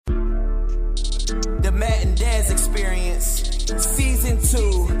Dez Experience, Season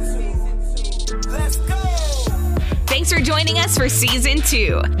 2. Let's go! Thanks for joining us for Season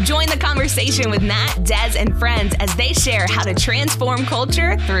 2. Join the conversation with Matt, Dez, and friends as they share how to transform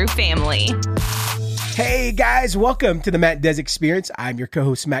culture through family. Hey guys, welcome to the Matt Dez Experience. I'm your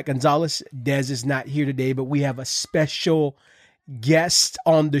co-host, Matt Gonzalez. Dez is not here today, but we have a special guest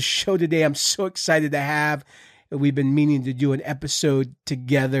on the show today. I'm so excited to have. We've been meaning to do an episode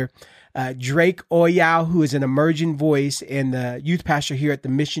together. Drake Oyao, who is an emerging voice and the youth pastor here at the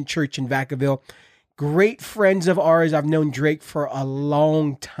Mission Church in Vacaville. Great friends of ours. I've known Drake for a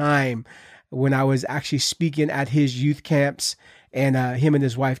long time when I was actually speaking at his youth camps, and him and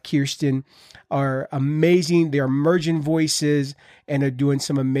his wife, Kirsten, are amazing. They're emerging voices and are doing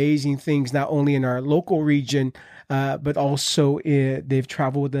some amazing things, not only in our local region, but also they've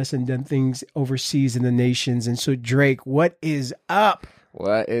traveled with us and done things overseas in the nations. And so, Drake, what is up?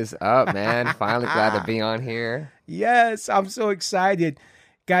 What is up, man? Finally glad to be on here. Yes, I'm so excited.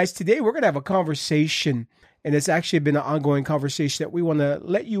 Guys, today we're going to have a conversation, and it's actually been an ongoing conversation that we want to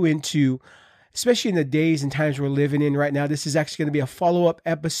let you into, especially in the days and times we're living in right now. This is actually going to be a follow-up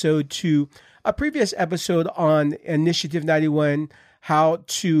episode to a previous episode on Initiative 91, how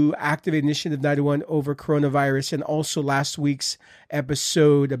to activate Initiative 91 over coronavirus, and also last week's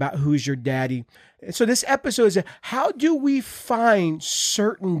episode about who's your daddy. And so this episode is how do we find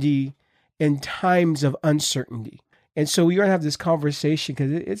certainty in times of uncertainty? And so we're going to have this conversation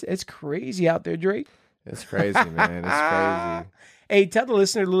because it's crazy out there, Drake. It's crazy, man. It's crazy. Hey, tell the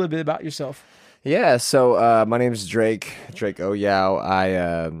listener a little bit about yourself. Yeah, so my name is Drake Oyao. I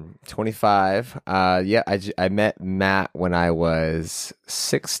am 25. I met Matt when I was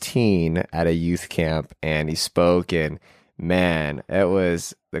 16 at a youth camp, and he spoke, and man, it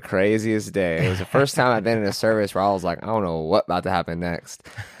was the craziest day. It was the first time I'd been in a service where I was like, I don't know what about to happen next.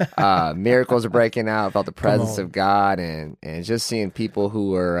 Miracles are breaking out. I felt the presence of God, and just seeing people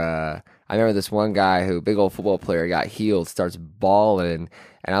who were, I remember this one guy who, big old football player, got healed, starts bawling,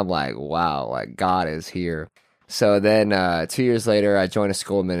 and I'm like, wow, like God is here. So then 2 years later, I joined a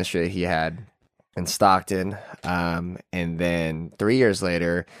school ministry that he had in Stockton. And then 3 years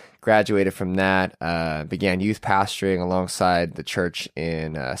later, graduated from that, began youth pastoring alongside the church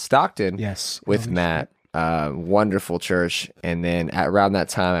in Stockton with Matt. Wonderful church. And then around that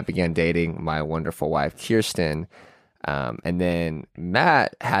time, I began dating my wonderful wife, Kirsten. And then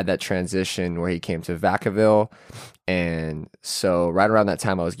Matt had that transition where he came to Vacaville. And so right around that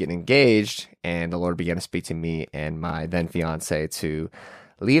time, I was getting engaged, and the Lord began to speak to me and my then fiance to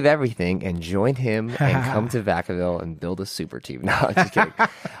leave everything and join him and come to Vacaville and build a super team. No, I'm just kidding.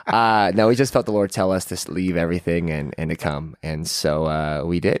 No, we just felt the Lord tell us to leave everything and to come. And so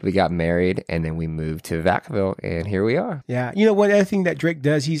we did. We got married, and then we moved to Vacaville, and here we are. Yeah. You know, one other thing that Drake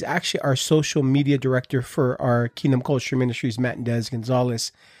does, he's actually our social media director for our Kingdom Culture Ministries, Matt and Dez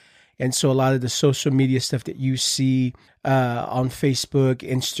Gonzalez. And so a lot of the social media stuff that you see on Facebook,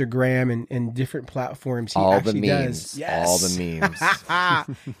 Instagram, and different platforms, he actually does. Yes. All the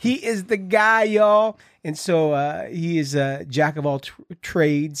memes. He is the guy, y'all. And so he is a jack of all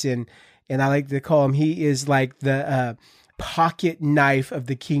trades. And I like to call him, he is like the pocket knife of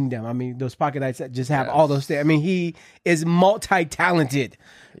the kingdom. I mean, those pocket knives that just have all those things. I mean, he is multi-talented.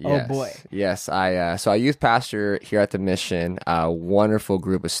 Yes. Oh boy. Yes. So I youth pastor here at the Mission, a wonderful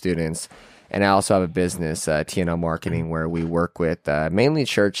group of students. And I also have a business, TNL Marketing, where we work with mainly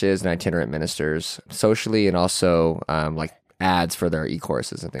churches and itinerant ministers socially, and also like ads for their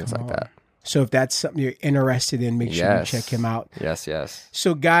e-courses and things like that. So if that's something you're interested in, make sure you check him out. Yes.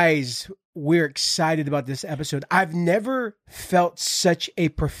 So guys, we're excited about this episode. I've never felt such a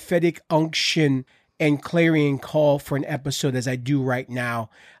prophetic unction and clarion call for an episode as I do right now.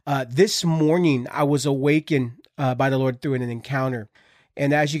 This morning, I was awakened by the Lord through an encounter.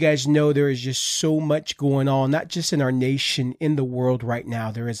 And as you guys know, there is just so much going on, not just in our nation, in the world right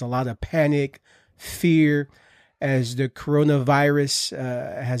now. There is a lot of panic, fear, as the coronavirus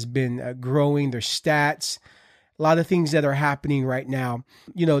has been growing, their stats, a lot of things that are happening right now.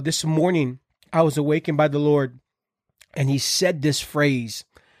 You know, this morning, I was awakened by the Lord, and he said this phrase,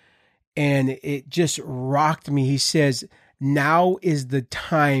 and it just rocked me. He says, now is the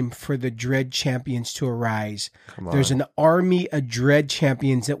time for the dread champions to arise. There's an army of dread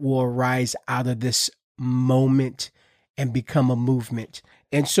champions that will arise out of this moment and become a movement.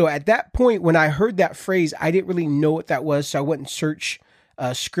 And so at that point, when I heard that phrase, I didn't really know what that was. So I went and searched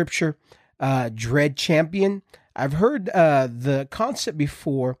scripture, dread champion. I've heard the concept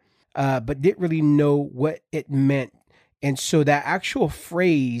before, but didn't really know what it meant. And so that actual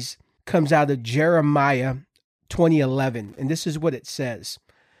phrase comes out of Jeremiah 20:11, and this is what it says.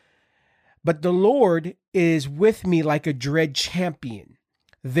 But the Lord is with me like a dread champion.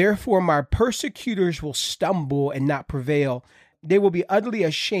 Therefore, my persecutors will stumble and not prevail. They will be utterly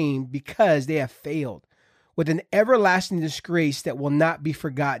ashamed because they have failed, with an everlasting disgrace that will not be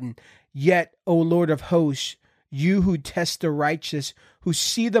forgotten. Yet, O Lord of hosts, you who test the righteous, who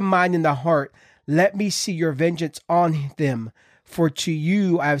see the mind and the heart, let me see your vengeance on them. For to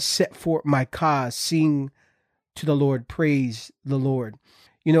you I have set forth my cause. Sing to the Lord, praise the Lord.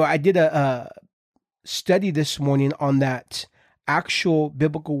 You know, I did a study this morning on that actual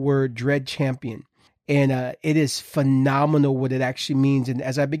biblical word, dread champion. And it is phenomenal what it actually means. And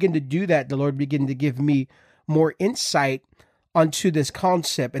as I begin to do that, the Lord began to give me more insight onto this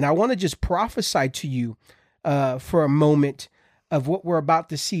concept. And I want to just prophesy to you for a moment of what we're about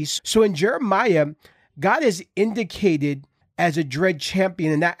to see. So in Jeremiah, God has indicated as a dread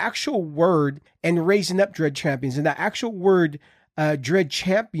champion, and that actual word, and raising up dread champions, and that actual word, dread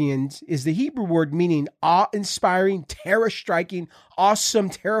champions, is the Hebrew word meaning awe-inspiring, terror-striking, awesome,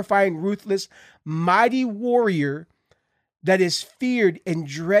 terrifying, ruthless, mighty warrior that is feared and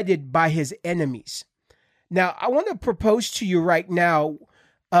dreaded by his enemies. Now, I want to propose to you right now.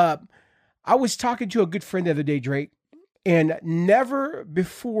 I was talking to a good friend the other day, Drake, and never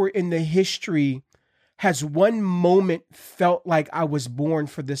before in the history has one moment felt like I was born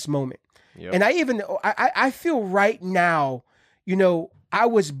for this moment. Yep. And I feel right now, you know, I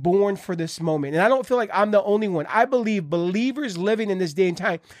was born for this moment. And I don't feel like I'm the only one. I believe believers living in this day and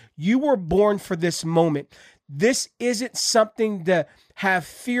time, you were born for this moment. This isn't something to have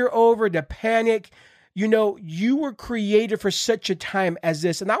fear over, to panic. You know, you were created for such a time as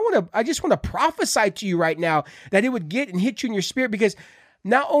this. And I just want to prophesy to you right now that it would get and hit you in your spirit, because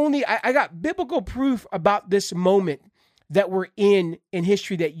not only I got biblical proof about this moment that we're in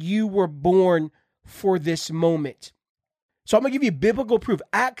history, that you were born for this moment. So I'm going to give you biblical proof.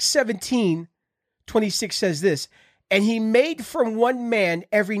 Acts 17:26 says this, and he made from one man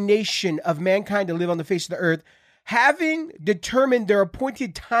every nation of mankind to live on the face of the earth, having determined their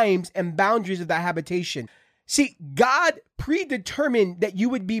appointed times and boundaries of that habitation. See, God predetermined that you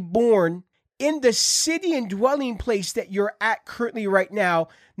would be born in the city and dwelling place that you're at currently right now.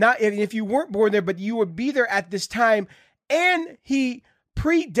 Not if you weren't born there, but you would be there at this time. And he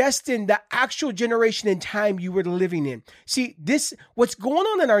predestined the actual generation and time you were living in. See, what's going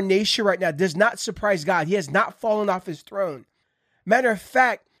on in our nation right now does not surprise God. He has not fallen off his throne. Matter of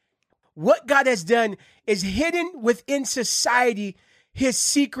fact, what God has done is hidden within society his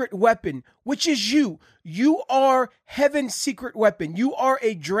secret weapon, which is you. You are heaven's secret weapon. You are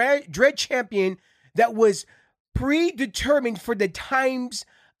a dread champion that was predetermined for the times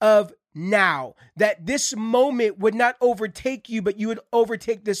of now, that this moment would not overtake you, but you would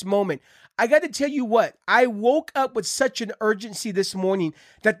overtake this moment. I got to tell you what, I woke up with such an urgency this morning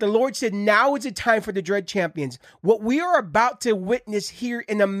that the Lord said, now is the time for the dread champions. What we are about to witness here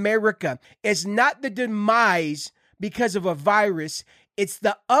in America is not the demise because of a virus. It's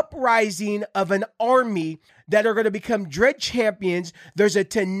the uprising of an army that are going to become dread champions. There's a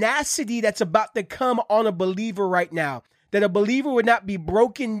tenacity that's about to come on a believer right now, that a believer would not be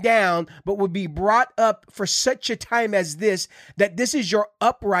broken down, but would be brought up for such a time as this, that this is your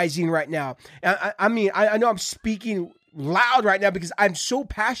uprising right now. I know I'm speaking loud right now because I'm so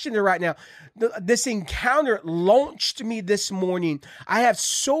passionate right now. This encounter launched me this morning. I have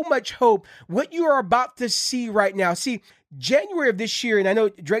so much hope. What you are about to see right now. See, January of this year, and I know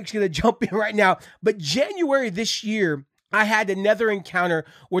Drake's going to jump in right now, but January this year, I had another encounter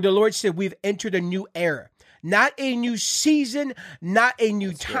where the Lord said, we've entered a new era. Not a new season, not a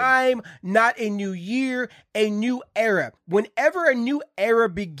new time, not a new year, a new era. Whenever a new era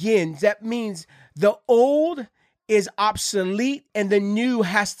begins, that means the old is obsolete and the new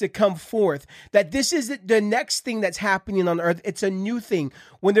has to come forth. That this isn't the next thing that's happening on earth. It's a new thing.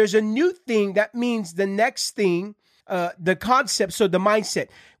 When there's a new thing, that means the next thing, the concept, so the mindset.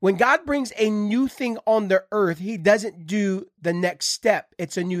 When God brings a new thing on the earth, he doesn't do the next step.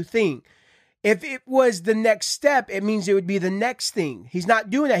 It's a new thing. If it was the next step, it means it would be the next thing. He's not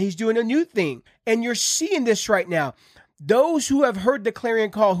doing that. He's doing a new thing. And you're seeing this right now. Those who have heard the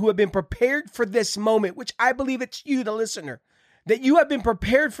clarion call, who have been prepared for this moment, which I believe it's you, the listener, that you have been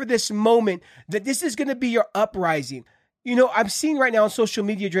prepared for this moment, that this is going to be your uprising. You know, I'm seeing right now on social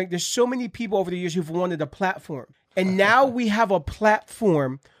media, Drake, there's so many people over the years who've wanted a platform. And now we have a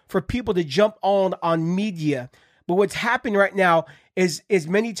platform for people to jump on media. But what's happening right now is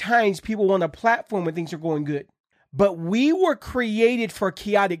many times people want a platform when things are going good. But we were created for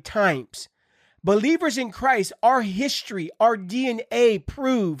chaotic times. Believers in Christ, our history, our DNA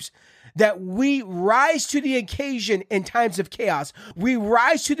proves that we rise to the occasion in times of chaos. We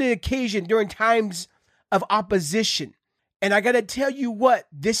rise to the occasion during times of opposition. And I got to tell you what,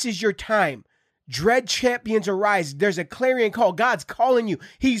 this is your time. Dread champions arise. There's a clarion call. God's calling you.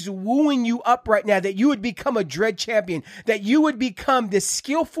 He's wooing you up right now that you would become a dread champion, that you would become this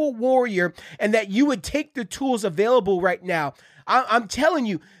skillful warrior, and that you would take the tools available right now. I'm telling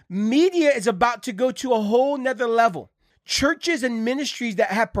you, media is about to go to a whole nother level. Churches and ministries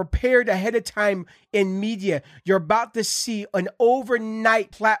that have prepared ahead of time in media, you're about to see an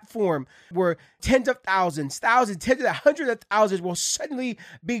overnight platform where tens of thousands, tens of hundreds of thousands will suddenly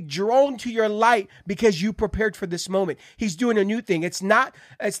be drawn to your light because you prepared for this moment. He's doing a new thing. It's not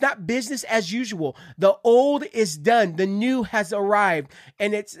business as usual. The old is done. The new has arrived.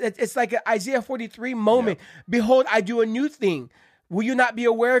 And it's like an Isaiah 43 moment. Yeah. Behold, I do a new thing. Will you not be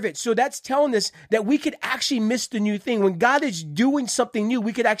aware of it? So that's telling us that we could actually miss the new thing. When God is doing something new,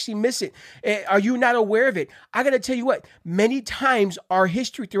 we could actually miss it. Are you not aware of it? I got to tell you what, many times our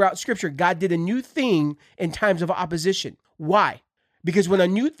history throughout Scripture, God did a new thing in times of opposition. Why? Because when a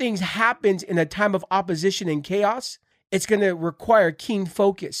new thing happens in a time of opposition and chaos, it's going to require keen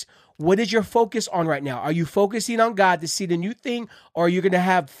focus. What is your focus on right now? Are you focusing on God to see the new thing, or are you going to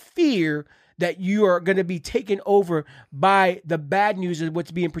have fear that you are going to be taken over by the bad news of what's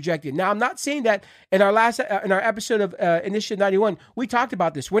being projected? Now, I'm not saying that in our episode of Initiative 91, we talked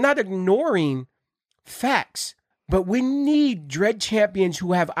about this. We're not ignoring facts, but we need dread champions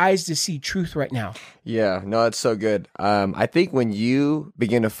who have eyes to see truth right now. Yeah, no, that's so good. I think when you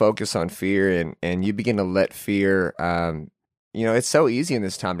begin to focus on fear and you begin to let fear, it's so easy in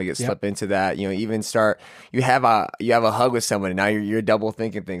this time to get slipped into that. Even you have a hug with someone and now you're double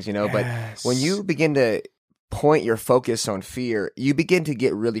thinking things, Yes. But when you begin to point your focus on fear, you begin to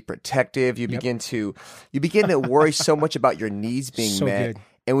get really protective. You begin to worry so much about your needs being met. Good.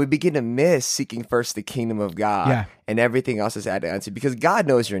 And we begin to miss seeking first the kingdom of God and everything else is added onto, because God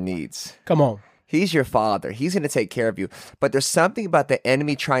knows your needs. Come on. He's your father. He's going to take care of you. But there's something about the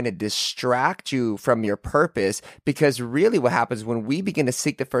enemy trying to distract you from your purpose, because really what happens when we begin to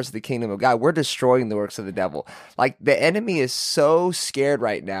seek the first of the kingdom of God, we're destroying the works of the devil. Like, the enemy is so scared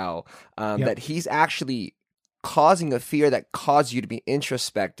right now that he's actually causing a fear that causes you to be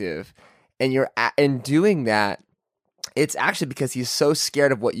introspective. And you're in doing that, it's actually because he's so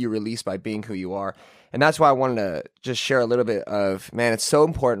scared of what you release by being who you are. And that's why I wanted to just share a little bit of, man, it's so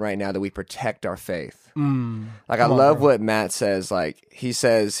important right now that we protect our faith. I love what Matt says. Like, he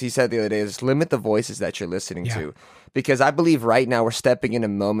said the other day, is limit the voices that you're listening to. Because I believe right now we're stepping into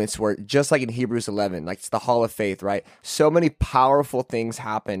moments where, just like in Hebrews 11, like it's the Hall of Faith, right? So many powerful things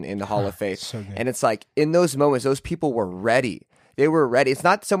happen in the Hall of Faith. So and it's like, in those moments, those people were ready. They were ready. It's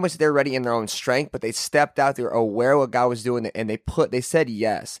not so much they're ready in their own strength, but they stepped out. They were aware of what God was doing, and they said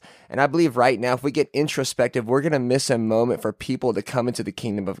yes. And I believe right now, if we get introspective, we're going to miss a moment for people to come into the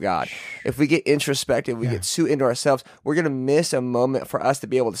kingdom of God. If we get introspective, we get too into ourselves, we're going to miss a moment for us to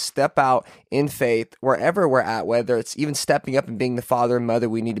be able to step out in faith wherever we're at, whether it's even stepping up and being the father and mother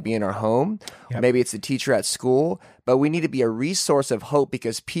we need to be in our home. Maybe it's the teacher at school. But we need to be a resource of hope,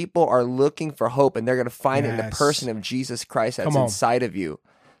 because people are looking for hope, and they're going to find it in the person of Jesus Christ that's inside of you.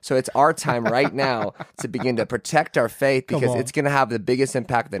 So it's our time right now to begin to protect our faith, because it's going to have the biggest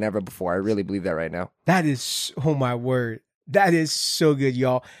impact than ever before. I really believe that right now. That is, oh my word. That is so good,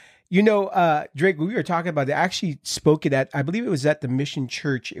 y'all. Drake, we were talking about it. I actually spoke it I believe it was at the Mission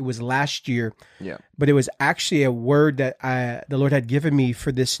Church. It was last year. Yeah. But it was actually a word that the Lord had given me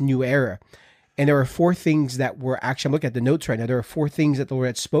for this new era. And there were 4 things that were actually, I'm looking at the notes right now. There are 4 things that the Lord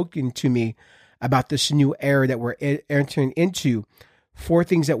had spoken to me about this new era that we're entering into. 4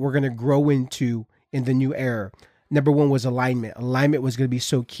 things that we're going to grow into in the new era. Number 1 was alignment. Alignment was going to be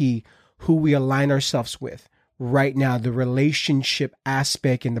so key. Who we align ourselves with right now, the relationship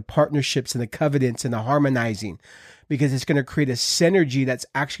aspect and the partnerships and the covenants and the harmonizing, because it's going to create a synergy that's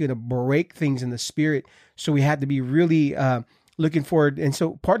actually going to break things in the spirit. So we had to be really looking forward. And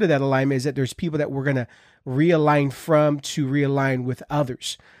so part of that alignment is that there's people that we're going to realign from to realign with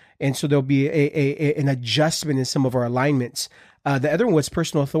others. And so there'll be an adjustment in some of our alignments. The other one was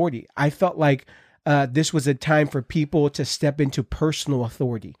personal authority. I felt like this was a time for people to step into personal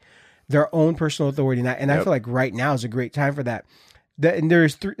authority, their own personal authority. And I feel like right now is a great time for that. And there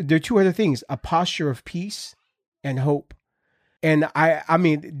are 2 other things: a posture of peace and hope. And I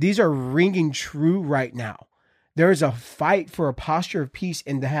mean, these are ringing true right now. There is a fight for a posture of peace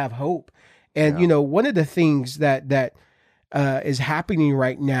and to have hope. And, one of the things that is happening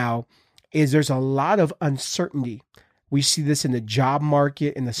right now is there's a lot of uncertainty. We see this in the job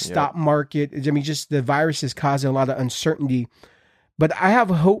market, in the stock market. I mean, just the virus is causing a lot of uncertainty. But I have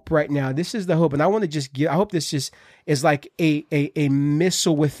hope right now. This is the hope. And I want to just I hope this just is like a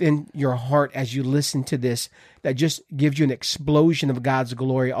missile within your heart as you listen to this that just gives you an explosion of God's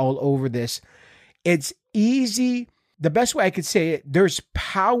glory all over this. It's easy. The best way I could say it, there's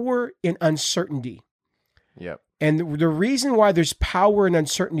power in uncertainty. Yep. And the reason why there's power in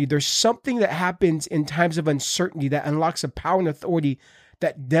uncertainty, there's something that happens in times of uncertainty that unlocks a power and authority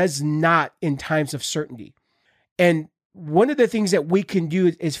that does not in times of certainty. And one of the things that we can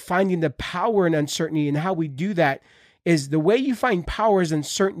do is finding the power in uncertainty. And how we do that is the way you find power in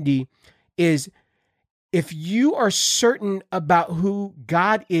uncertainty is if you are certain about who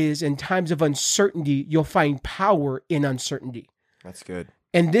God is in times of uncertainty, you'll find power in uncertainty. That's good.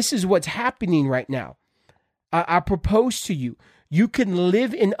 And this is what's happening right now. I propose to you, you can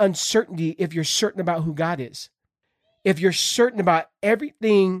live in uncertainty if you're certain about who God is. If you're certain about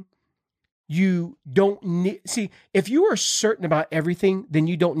everything, you don't need... See, if you are certain about everything, then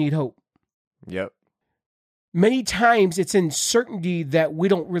you don't need hope. Yep. Many times it's in certainty that we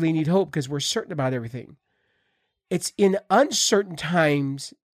don't really need hope because we're certain about everything. It's in uncertain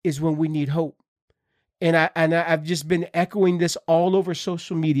times is when we need hope. And I've just been echoing this all over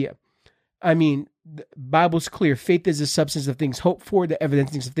social media. I mean, the Bible's clear. Faith is the substance of things hoped for, the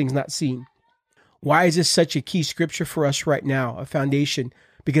evidence of things not seen. Why is this such a key scripture for us right now, a foundation?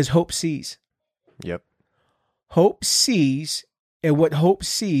 Because hope sees. Yep. Hope sees, and what hope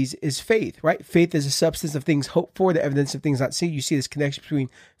sees is faith, right? Faith is the substance of things hoped for, the evidence of things not seen. You see this connection between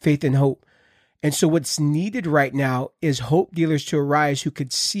faith and hope. And so what's needed right now is hope dealers to arise who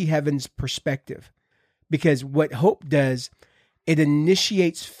could see heaven's perspective. Because what hope does, it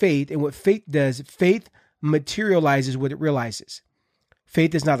initiates faith, and what faith does, faith materializes what it realizes.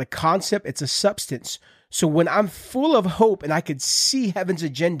 Faith is not a concept, it's a substance. So when I'm full of hope and I could see heaven's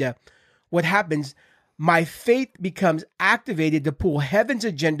agenda, what happens? My faith becomes activated to pull heaven's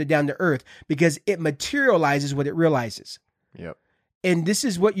agenda down to earth because it materializes what it realizes. Yep. And this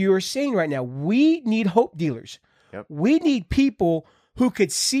is what you are saying right now. We need hope dealers. Yep. We need people who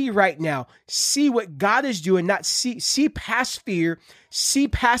could see right now, see what God is doing, not see past fear, see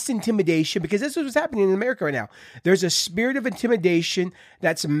past intimidation, because this is what's happening in America right now. There's a spirit of intimidation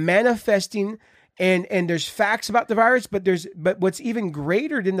that's manifesting, and there's facts about the virus, but what's even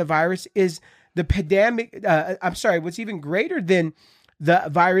greater than the virus is the pandemic. What's even greater than the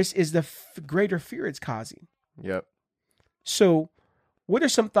virus is the greater fear it's causing. Yep. So, what are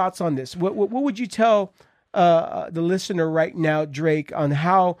some thoughts on this? What would you tell the listener right now, Drake, on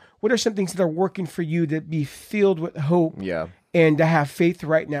what are some things that are working for you to be filled with hope and to have faith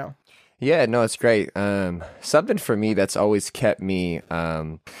right now? Yeah, no, it's great. Something for me that's always kept me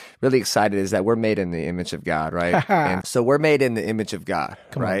really excited is that we're made in the image of God, right? And so we're made in the image of God,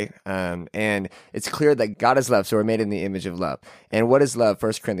 right? And it's clear that God is love, so we're made in the image of love. And what is love?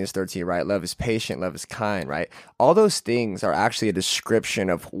 1 Corinthians 13, right? Love is patient, love is kind, right? All those things are actually a description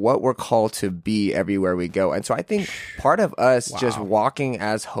of what we're called to be everywhere we go. And so I think part of us just walking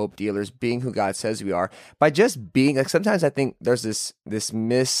as hope dealers, being who God says we are, by just being, like sometimes I think there's this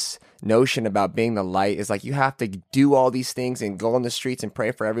notion about being the light is like you have to do all these things and go on the streets and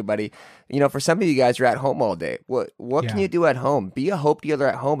pray for everybody. You know, for some of you guys, you're at home all day. What can you do at home? Be a hope dealer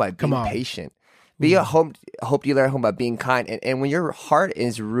at home by being patient. Be a hope dealer at home by being kind. And when your heart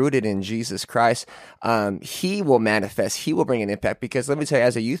is rooted in Jesus Christ, He will manifest. He will bring an impact. Because let me tell you,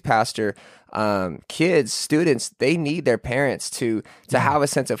 as a youth pastor, kids, students, they need their parents to have a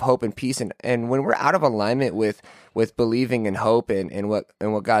sense of hope and peace. And when we're out of alignment with believing in hope and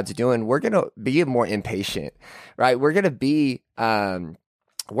what God's doing, we're going to be more impatient, right? We're going to be...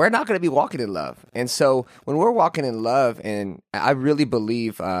 we're not going to be walking in love. And so when we're walking in love, and I really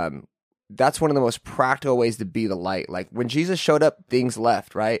believe that's one of the most practical ways to be the light. Like when Jesus showed up, things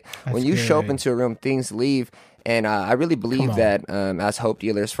left, right? When you show up into a room, things leave. And I really believe that as hope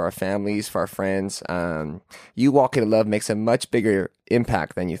dealers for our families, for our friends, you walking in love makes a much bigger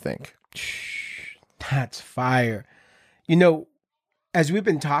impact than you think. That's fire. You know, as we've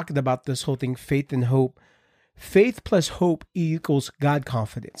been talking about this whole thing, faith and hope, faith plus hope equals God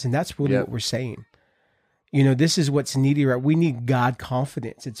confidence. And that's really what we're saying. You know, this is what's needed, right? We need God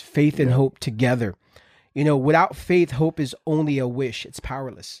confidence. It's faith and hope together. You know, without faith, hope is only a wish. It's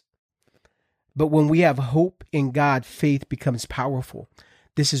powerless. But when we have hope in God, faith becomes powerful.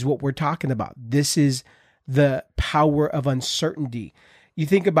 This is what we're talking about. This is the power of uncertainty. You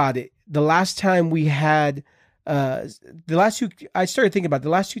think about it. The last time we had, I started thinking about the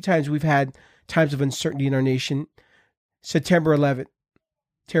last two times we've had times of uncertainty in our nation. September 11th,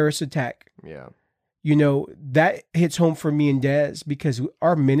 terrorist attack. Yeah. you know, that hits home for me and Des because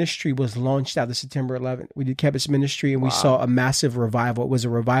our ministry was launched out of September 11th. We did campus ministry and we saw a massive revival. It was a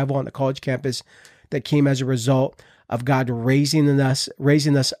revival on the college campus that came as a result of God raising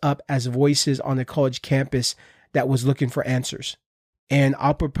us up as voices on the college campus that was looking for answers. And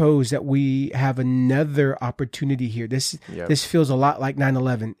I'll propose that we have another opportunity here. This feels a lot like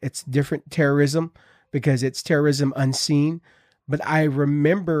 9/11. It's different terrorism because it's terrorism unseen. But I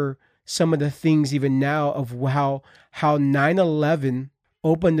remember some of the things even now of how 9/11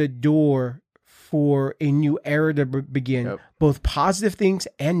 opened the door for a new era to begin, both positive things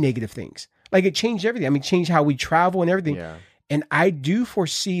and negative things. Like it changed everything. I mean, changed how we travel and everything. Yeah. And I do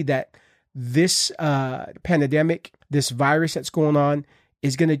foresee that this pandemic, this virus that's going on,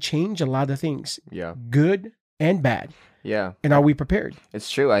 is going to change a lot of things. Yeah, good and bad. Yeah. And are we prepared?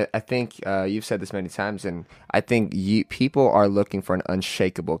 It's true. I think you've said this many times, and I think people are looking for an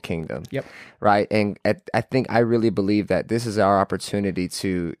unshakable kingdom. Yep. Right? And I really believe that this is our opportunity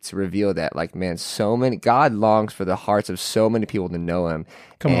to reveal that. Like, man, God longs for the hearts of so many people to know him.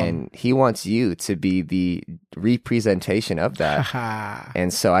 And he wants you to be the representation of that.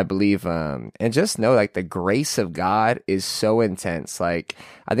 And so I believe, and just know, like, the grace of God is so intense. Like,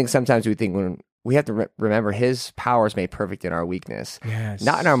 I think sometimes we think we have to remember his power is made perfect in our weakness. Yes.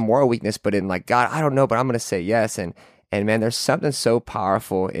 Not in our moral weakness, but in like, God, I don't know, but I'm going to say yes. And man, there's something so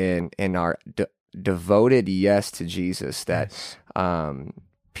powerful in our devoted yes to Jesus that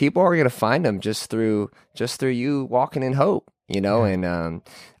people are going to find him just through you walking in hope, you know? Yeah. And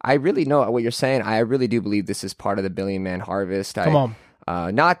I really know what you're saying. I really do believe this is part of the Billion Man Harvest. Come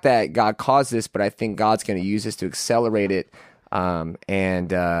on. Not that God caused this, but I think God's going to use this to accelerate it.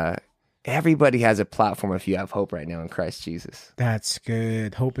 Everybody has a platform if you have hope right now in Christ Jesus. That's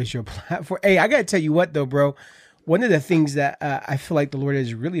good. Hope is your platform. Hey, I got to tell you what, though, bro. One of the things that I feel like the Lord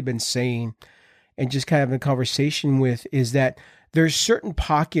has really been saying and just kind of in conversation with is that there's certain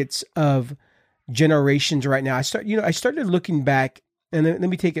pockets of generations right now. I started looking back, and let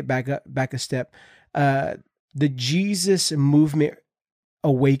me take it back a step. The Jesus movement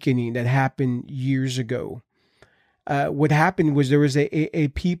awakening that happened years ago. What happened was there was a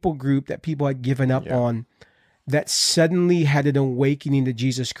people group that people had given up on that suddenly had an awakening to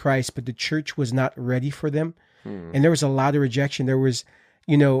Jesus Christ, but the church was not ready for them. And there was a lot of rejection. There was,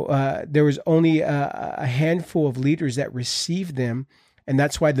 there was only a handful of leaders that received them. And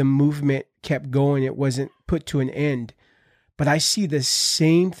that's why the movement kept going. It wasn't put to an end. But I see the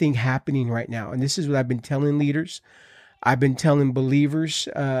same thing happening right now. And this is what I've been telling leaders. I've been telling believers,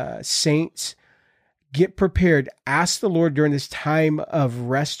 saints, get prepared. Ask the Lord during this time of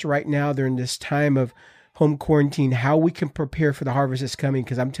rest right now, during this time of home quarantine, how we can prepare for the harvest that's coming.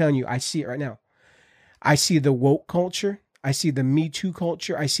 Because I'm telling you, I see it right now. I see the woke culture. I see the Me Too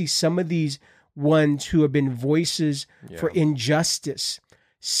culture. I see some of these ones who have been voices for injustice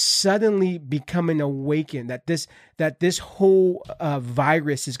suddenly becoming awakened. That this whole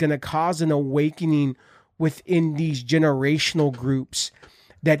virus is going to cause an awakening within these generational groups.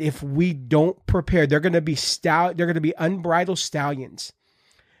 That if we don't prepare, they're going to be unbridled stallions,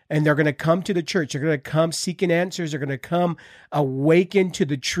 and they're going to come to the church. They're going to come seeking answers. They're going to come awakened to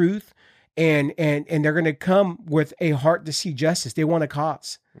the truth, and they're going to come with a heart to see justice. They want a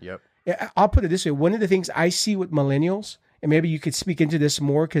cause. Yep. I'll put it this way. One of the things I see with millennials, and maybe you could speak into this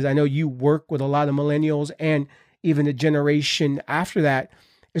more because I know you work with a lot of millennials and even the generation after that,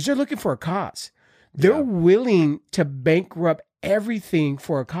 is they're looking for a cause. They're willing to bankrupt everything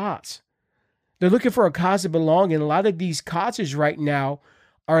for a cause. They're looking for a cause to belong. And a lot of these causes right now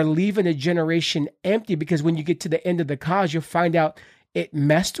are leaving a generation empty because when you get to the end of the cause, you'll find out it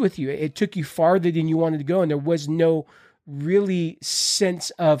messed with you. It took you farther than you wanted to go. And there was no really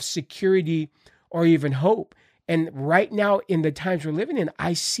sense of security or even hope. And right now in the times we're living in,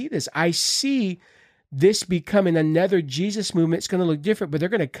 I see this. I see this becoming another Jesus movement. It's going to look different, but they're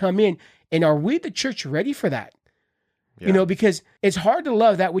going to come in. And are we, the church, ready for that? Yeah. Because it's hard to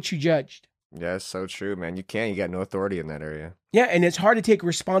love that which you judged. Yeah, it's so true, man. You got no authority in that area. Yeah, and it's hard to take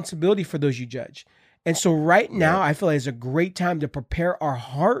responsibility for those you judge. And so right now, I feel like it's a great time to prepare our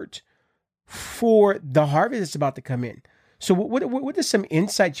heart for the harvest that's about to come in. So what are some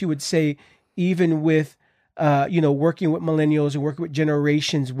insights you would say, even with, working with millennials and working with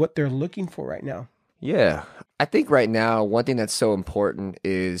generations, what they're looking for right now? Yeah, I think right now, one thing that's so important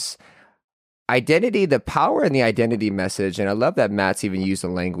is identity, the power in the identity message. And I love that Matt's even used the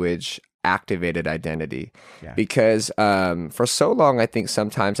language activated identity because for so long, I think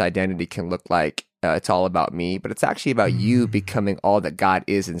sometimes identity can look like it's all about me, but it's actually about you becoming all that God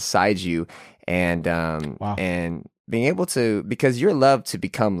is inside you. And being able to, because you're loved to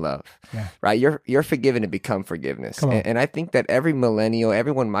become love, right? You're forgiven to become forgiveness. And I think that every millennial,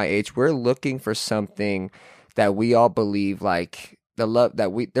 everyone my age, we're looking for something that we all believe, like the love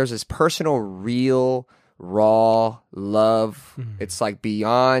that there's this personal, real, raw love. It's like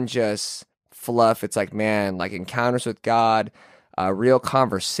beyond just fluff. It's like, man, like encounters with God, real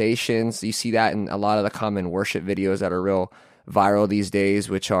conversations. You see that in a lot of the common worship videos that are real viral these days,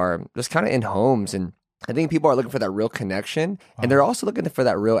 which are just kind of in homes. And I think people are looking for that real connection, and they're also looking for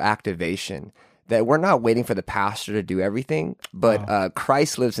that real activation, that we're not waiting for the pastor to do everything, but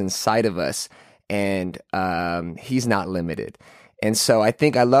Christ lives inside of us, and he's not limited. And so I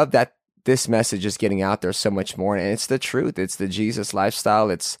think I love that this message is getting out there so much more, and it's the truth. It's the Jesus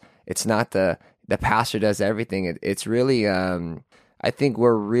lifestyle. It's not the pastor does everything. It's really, I think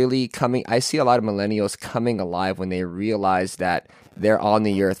we're really coming. I see a lot of millennials coming alive when they realize that they're on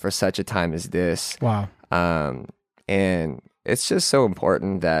the earth for such a time as this. Wow. And it's just so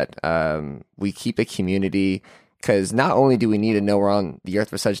important that we keep a community, because not only do we need to know we're on the earth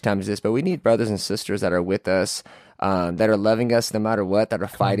for such a time as this, but we need brothers and sisters that are with us, that are loving us no matter what, that are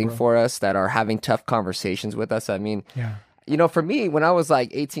fighting for us, that are having tough conversations with us. I mean, you know, for me, when I was like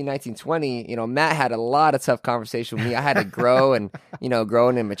 18, 19, 20, you know, Matt had a lot of tough conversations with me. I had to grow and, you know,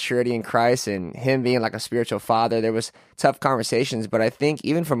 growing in maturity in Christ, and him being like a spiritual father, there was tough conversations. But I think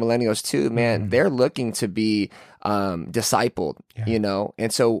even for millennials too, man, they're looking to be discipled, you know?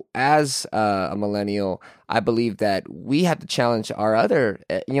 And so as a millennial, I believe that we have to challenge our other,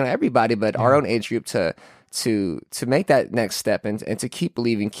 you know, everybody, but our own age group to make that next step, and to keep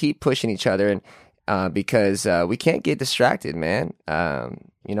believing, keep pushing each other. And because we can't get distracted, man.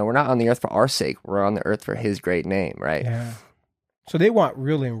 You know, we're not on the earth for our sake. We're on the earth for his great name, right? Yeah. So they want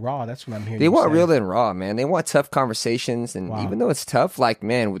real and raw. That's what I'm hearing. They you want say. real and raw, man. They want tough conversations. And even though it's tough, like,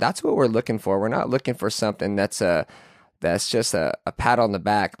 man, that's what we're looking for. We're not looking for something that's just a pat on the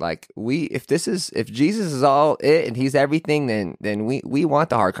back. Like, if Jesus is all it and he's everything, then we want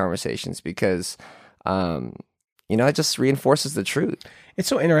the hard conversations, because you know, it just reinforces the truth. It's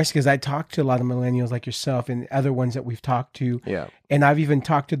so interesting because I talk to a lot of millennials like yourself and other ones that we've talked to. Yeah. And I've even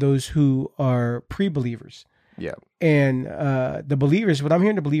talked to those who are pre-believers. Yeah. And the believers, what I'm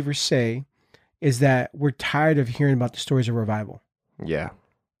hearing the believers say is that we're tired of hearing about the stories of revival. Yeah.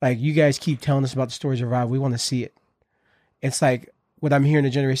 Like, you guys keep telling us about the stories of revival. We want to see it. It's like, what I'm hearing the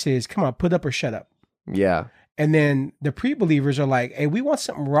generation say is, come on, put up or shut up. Yeah. And then the pre-believers are like, hey, we want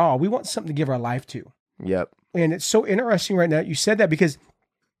something raw. We want something to give our life to. Yep. And it's so interesting right now you said that, because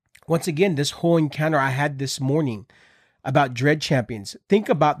once again, this whole encounter I had this morning about Dread Champions. Think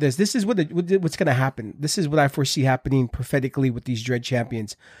about this. This is what's going to happen. This is what I foresee happening prophetically with these Dread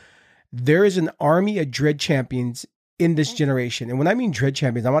Champions. There is an army of Dread Champions in this generation. And when I mean Dread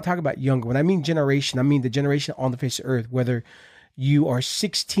Champions, I'm not talking about younger. When I mean generation, I mean the generation on the face of earth, whether you are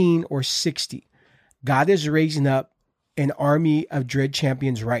 16 or 60. God is raising up an army of Dread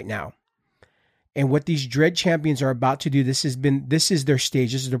Champions right now. And what these Dread Champions are about to do, this is their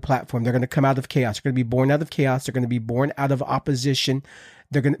stage, this is their platform. They're going to come out of chaos. They're going to be born out of chaos. They're going to be born out of opposition.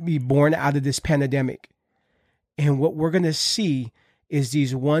 They're going to be born out of this pandemic. And what we're going to see is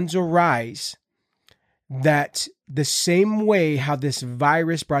these ones arise that the same way how this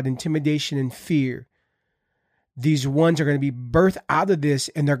virus brought intimidation and fear, these ones are going to be birthed out of this,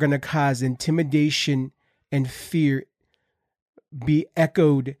 and they're going to cause intimidation and fear be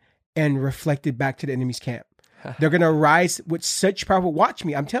echoed and reflected back to the enemy's camp. They're going to rise with such power. Watch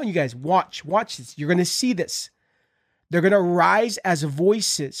me. I'm telling you guys, watch this. You're going to see this. They're going to rise as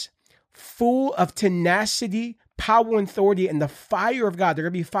voices full of tenacity, power, and authority, and the fire of God. They're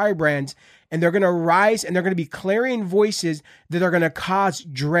going to be firebrands, and they're going to rise, and they're going to be clarion voices that are going to cause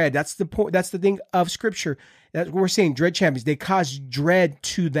dread. That's the point. That's the thing of Scripture. That's what we're saying. Dread Champions. They cause dread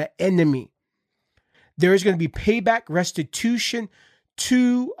to the enemy. There is going to be payback, restitution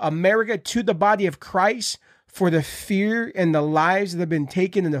to America, to the body of Christ, for the fear and the lives that have been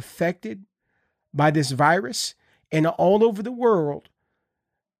taken and affected by this virus. And all over the world,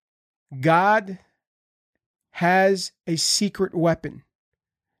 God has a secret weapon,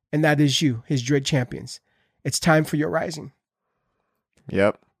 and that is you, his Dread Champions. It's time for your rising.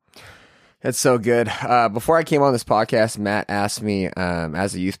 Yep. That's so good. Before I came on this podcast, Matt asked me,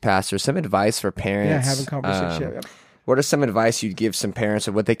 as a youth pastor, some advice for parents. Yeah, having conversation. Yep. What are some advice you'd give some parents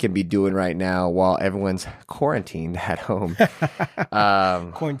of what they can be doing right now while everyone's quarantined at home?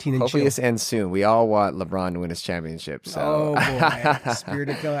 Quarantine and hopefully chill. this ends soon. We all want LeBron to win his championship. So. Oh, boy. Spirit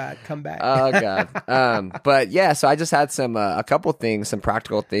of God, come back. Oh, God. But yeah, so I just had some a couple things, some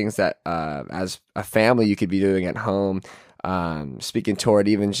practical things that as a family you could be doing at home. speaking toward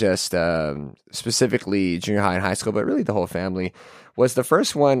even just specifically junior high and high school, but really the whole family, was the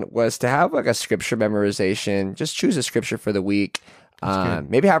first one was to have like a scripture memorization. Just choose a scripture for the week.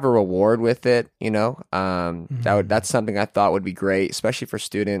 Maybe have a reward with it, that's something I thought would be great, especially for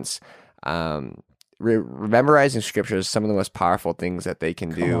students. Memorizing scripture is some of the most powerful things that they can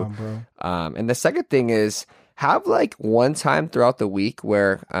do. Come on, bro. And the second thing is have like one time throughout the week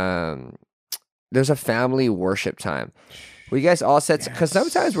where there's a family worship time. Where you guys all set, because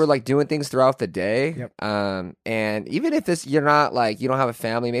sometimes we're like doing things throughout the day. Yep. And even if you're not like, you don't have a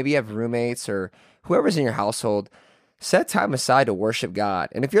family, maybe you have roommates or whoever's in your household, set time aside to worship God.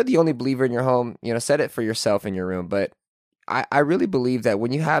 And if you're the only believer in your home, set it for yourself in your room. But I really believe that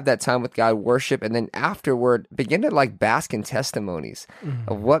when you have that time with God, worship, and then afterward, begin to like bask in testimonies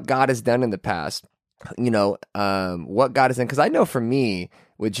of what God has done in the past, what God has done. Because I know for me,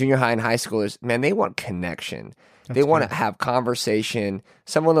 with junior high and high schoolers, man, they want connection. They want to have conversation.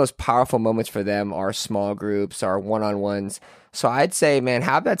 Some of those powerful moments for them are small groups, are one-on-ones. So I'd say, man,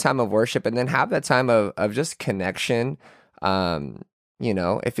 have that time of worship and then have that time of just connection.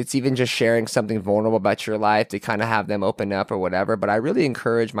 If it's even just sharing something vulnerable about your life to kind of have them open up or whatever. But I really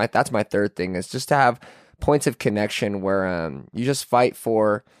encourage that's my third thing, is just to have points of connection where you just fight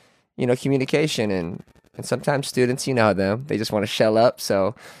for, communication. And sometimes students, them, they just want to shell up.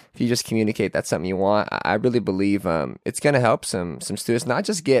 So if you just communicate, that's something you want. I really believe it's going to help some students not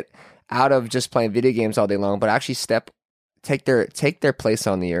just get out of just playing video games all day long, but actually take their place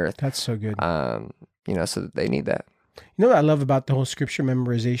on the earth. That's so good. So that they need that. What I love about the whole scripture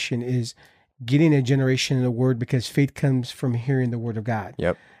memorization is getting a generation in the word, because faith comes from hearing the word of God.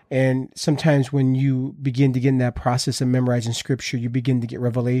 Yep. And sometimes when you begin to get in that process of memorizing scripture, you begin to get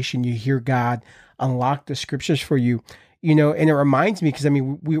revelation. You hear God unlock the scriptures for you, and it reminds me, because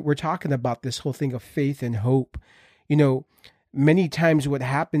we're talking about this whole thing of faith and hope. Many times what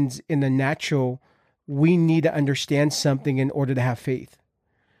happens in the natural, we need to understand something in order to have faith.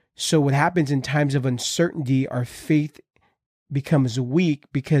 So what happens in times of uncertainty, our faith becomes weak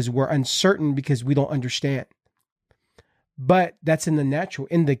because we're uncertain, because we don't understand. But that's in the natural.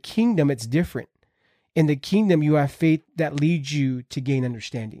 In the kingdom, it's different. In the kingdom, you have faith that leads you to gain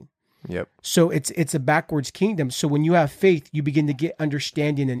understanding. Yep. So it's a backwards kingdom. So when you have faith, you begin to get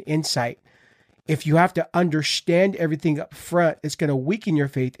understanding and insight. If you have to understand everything up front, it's going to weaken your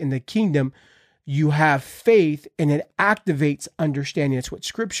faith. In the kingdom, you have faith and it activates understanding. That's what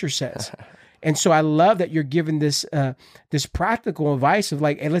scripture says. And so I love that you're giving this practical advice of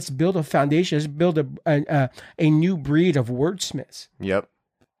like, hey, let's build a foundation. Let's build a new breed of wordsmiths. Yep.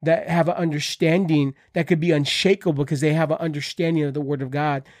 That have an understanding that could be unshakable because they have an understanding of the word of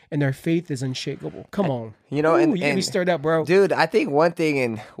God and their faith is unshakable. Come on. And you get me stirred up, bro. Dude, I think one thing,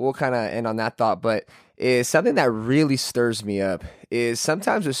 and we'll kind of end on that thought, but is something that really stirs me up is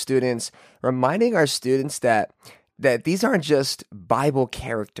sometimes with students, reminding our students that these aren't just Bible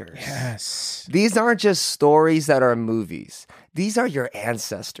characters. Yes. These aren't just stories that are movies. These are your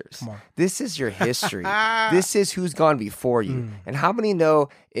ancestors. This is your history. This is who's gone before you. And how many know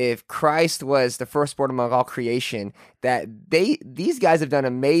if Christ was the firstborn among all creation, that these guys have done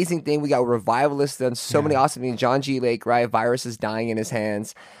amazing things. We got revivalists done so many awesome things. John G. Lake, right? Virus is dying in his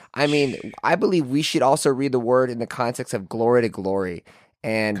hands. I mean, I believe we should also read the word in the context of glory to glory.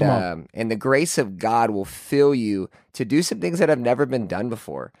 And the grace of God will fill you to do some things that have never been done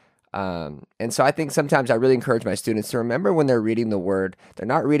before. And so I think sometimes I really encourage my students to remember when they're reading the word, they're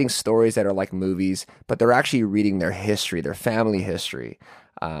not reading stories that are like movies, but they're actually reading their history, their family history.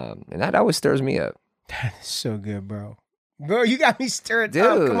 And that always stirs me up. That is so good, bro. Bro, you got me stirred Dude.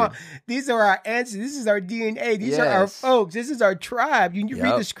 up. Come on. These are our ancestors. This is our DNA. These are our folks. This is our tribe. You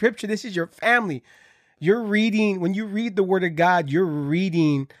read the scripture. This is your family. You're reading, when you read the word of God, you're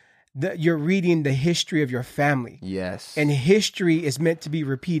reading the history of your family. Yes. And history is meant to be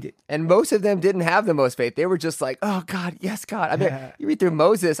repeated. And most of them didn't have the most faith. They were just like, oh, God, yes, God. I mean, you read through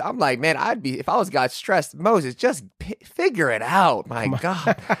Moses, I'm like, man, if I was God, stressed. Moses, just figure it out. My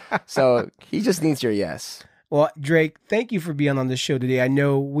God. So he just needs your yes. Well, Drake, thank you for being on the show today. I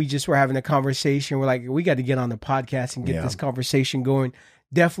know we just were having a conversation. We're like, we got to get on the podcast and get this conversation going.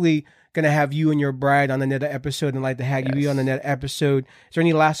 Definitely going to have you and your bride on another episode and like to have you on another episode. Is there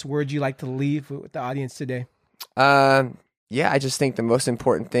any last words you'd like to leave with the audience today? I just think the most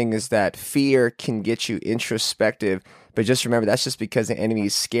important thing is that fear can get you introspective, but just remember that's just because the enemy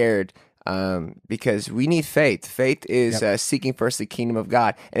is scared. Because we need faith. Faith is seeking first the kingdom of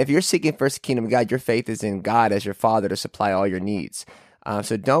God. And if you're seeking first the kingdom of God, your faith is in God as your Father to supply all your needs.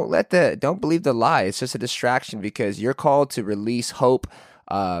 So don't believe the lie. It's just a distraction because you're called to release hope,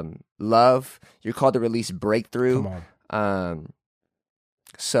 love. You're called to release breakthrough.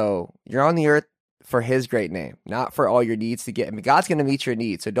 So you're on the earth for his great name, not for all your needs to get. I mean, God's going to meet your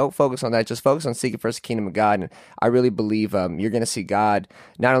needs. So don't focus on that. Just focus on seeking first the kingdom of God. And I really believe you're going to see God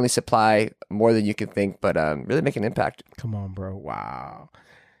not only supply more than you can think, but really make an impact. Come on, bro. Wow.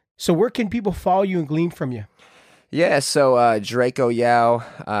 So where can people follow you and glean from you? Yeah, so Drake Oyao,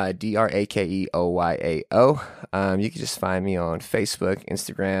 DrakeOyao. You can just find me on Facebook,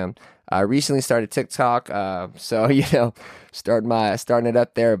 Instagram. I recently started TikTok, so starting it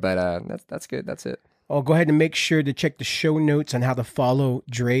up there. But that's good. That's it. Oh, go ahead and make sure to check the show notes on how to follow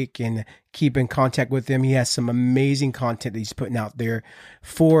Drake and keep in contact with him. He has some amazing content that he's putting out there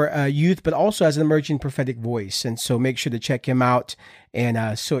for youth, but also as an emerging prophetic voice. And so make sure to check him out.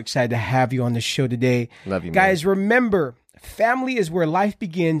 And so excited to have you on the show today. Love you, guys. Man. Remember, family is where life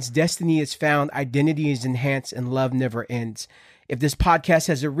begins, destiny is found, identity is enhanced, and love never ends. If this podcast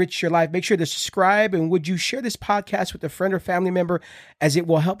has enriched your life, make sure to subscribe. And would you share this podcast with a friend or family member, as it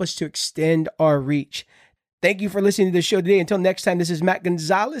will help us to extend our reach. Thank you for listening to the show today. Until next time, this is Matt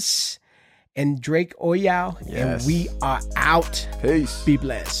Gonzalez and Drake Oyao. Yes. And we are out. Peace. Be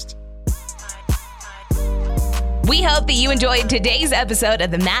blessed. We hope that you enjoyed today's episode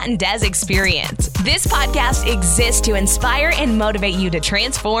of the Matt and Des Experience. This podcast exists to inspire and motivate you to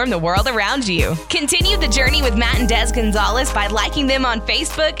transform the world around you. Continue the journey with Matt and Des Gonzalez by liking them on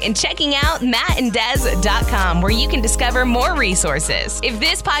Facebook and checking out mattanddes.com, where you can discover more resources. If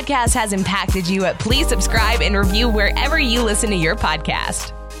this podcast has impacted you, please subscribe and review wherever you listen to your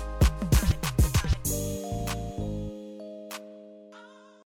podcast.